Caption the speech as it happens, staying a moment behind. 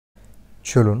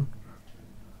চলুন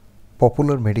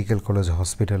popular medical college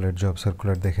হসপিটালের job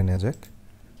circular দেখে নেওয়া যাক।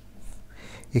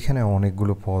 এখানে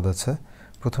অনেকগুলো পদ আছে।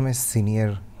 প্রথমে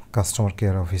সিনিয়র কাস্টমার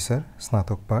কেয়ার অফিসার,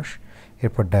 স্নাতক পাস,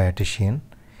 এরপর dietician,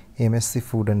 MSc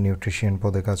food and nutrition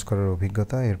পদে কাজ করার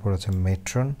অভিজ্ঞতা, এরপর আছে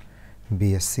matron,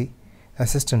 BSc,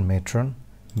 assistant matron,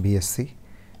 BSc,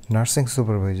 nursing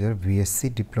supervisor, BSc,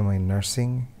 diploma in nursing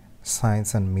science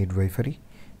and midwifery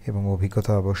এবং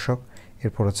অভিজ্ঞতা আবশ্যক।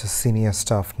 এরপর আছে সিনিয়র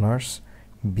স্টাফ নার্স,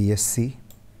 বিএসসি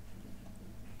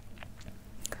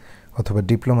অথবা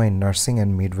diploma in nursing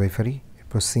and midwifery,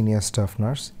 এরপর senior staff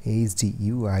nurse,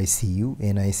 HDU, ICU,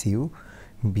 NICU,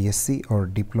 BSc or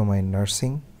diploma in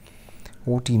nursing,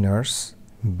 ওটি nurse,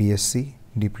 BSc,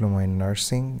 diploma in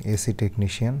nursing, AC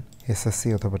technician, SSC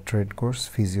অথবা trade course,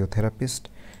 physiotherapist,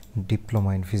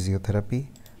 diploma in physiotherapy,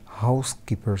 house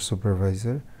keeper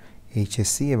supervisor,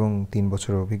 HSC এবং 3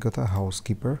 বছরের অভিজ্ঞতা, house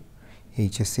keeper,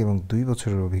 HSC এবং 2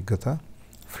 বছরের অভিজ্ঞতা,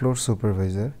 floor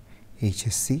supervisor,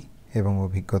 HSC এবং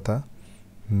অভিজ্ঞতা,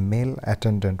 মেল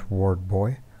অ্যাটেন্ডেন্ট ওয়ার্ড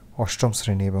বয়, 8ম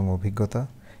শ্রেণী এবং অভিজ্ঞতা,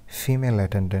 ফিমেল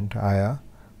অ্যাটেন্ডেন্ট আয়া,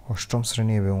 8ম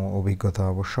শ্রেণী এবং অভিজ্ঞতা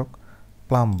আবশ্যক,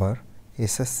 প্লাম্বার,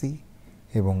 এসএসসি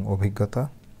এবং অভিজ্ঞতা,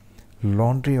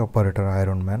 লন্ড্রি অপারেটর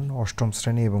আয়রনম্যান, 8ম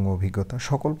শ্রেণী এবং অভিজ্ঞতা,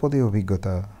 সকল পদে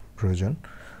অভিজ্ঞতা প্রয়োজন,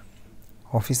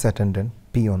 office attendant,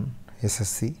 peon,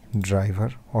 SSC, driver,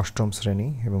 8ম শ্রেণী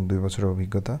এবং 2 বছরের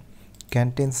অভিজ্ঞতা,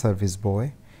 ক্যান্টিন সার্ভিস বয়,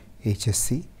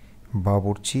 এইচএসসি,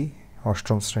 বাবুর্চি,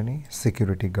 8ম শ্রেণী,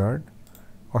 সিকিউরিটি গার্ড,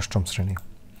 8ম শ্রেণী।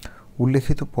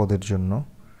 উল্লেখিত পদের জন্য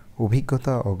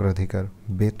অভিজ্ঞতা অগ্রাধিকার,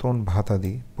 বেতন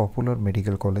ভাতাদি পপুলার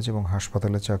মেডিকেল কলেজ এবং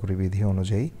হাসপাতালের চাকরি বিধি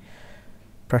অনুযায়ী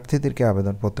প্রার্থীদেরকে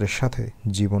আবেদনপত্রের সাথে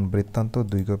জীবন বৃত্তান্ত,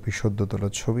 2 কপি সদ্য তোলা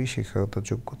ছবি, শিক্ষাগত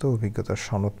যোগ্যতা,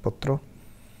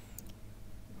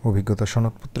 অভিজ্ঞতা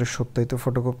সনদপত্রের সত্যায়িত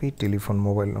ফটোকপি, টেলিফোন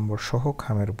মোবাইল নম্বর সহ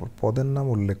খামের উপর পদের নাম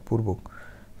উল্লেখপূর্বক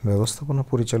ব্যবস্থাপনা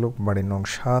পরিচালক, বাড়ি নং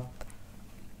 7,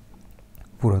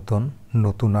 পুরাতন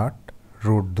নতুন 8,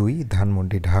 রোড 2,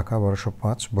 ধানমন্ডি, ঢাকা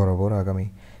 1205 বরাবর আগামী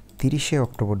 30শে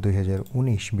অক্টোবর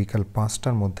 2019 বিকাল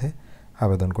 5টার মধ্যে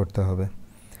আবেদন করতে হবে।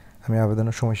 আমি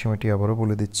আবেদনের সময়সীমাটি আবারও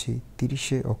বলে দিচ্ছি,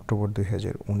 30শে অক্টোবর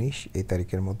 2019 এই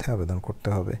তারিখের মধ্যে আবেদন করতে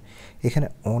হবে। এখানে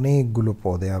অনেকগুলো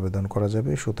পদে আবেদন করা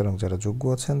যাবে, সুতরাং যারা যোগ্য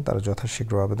আছেন তারা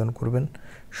যথাশীঘ্র আবেদন করবেন।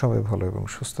 সবাই ভালো এবং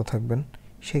সুস্থ থাকবেন,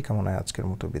 সেই কামনায় আজকের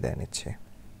মতো বিদায় নিচ্ছি।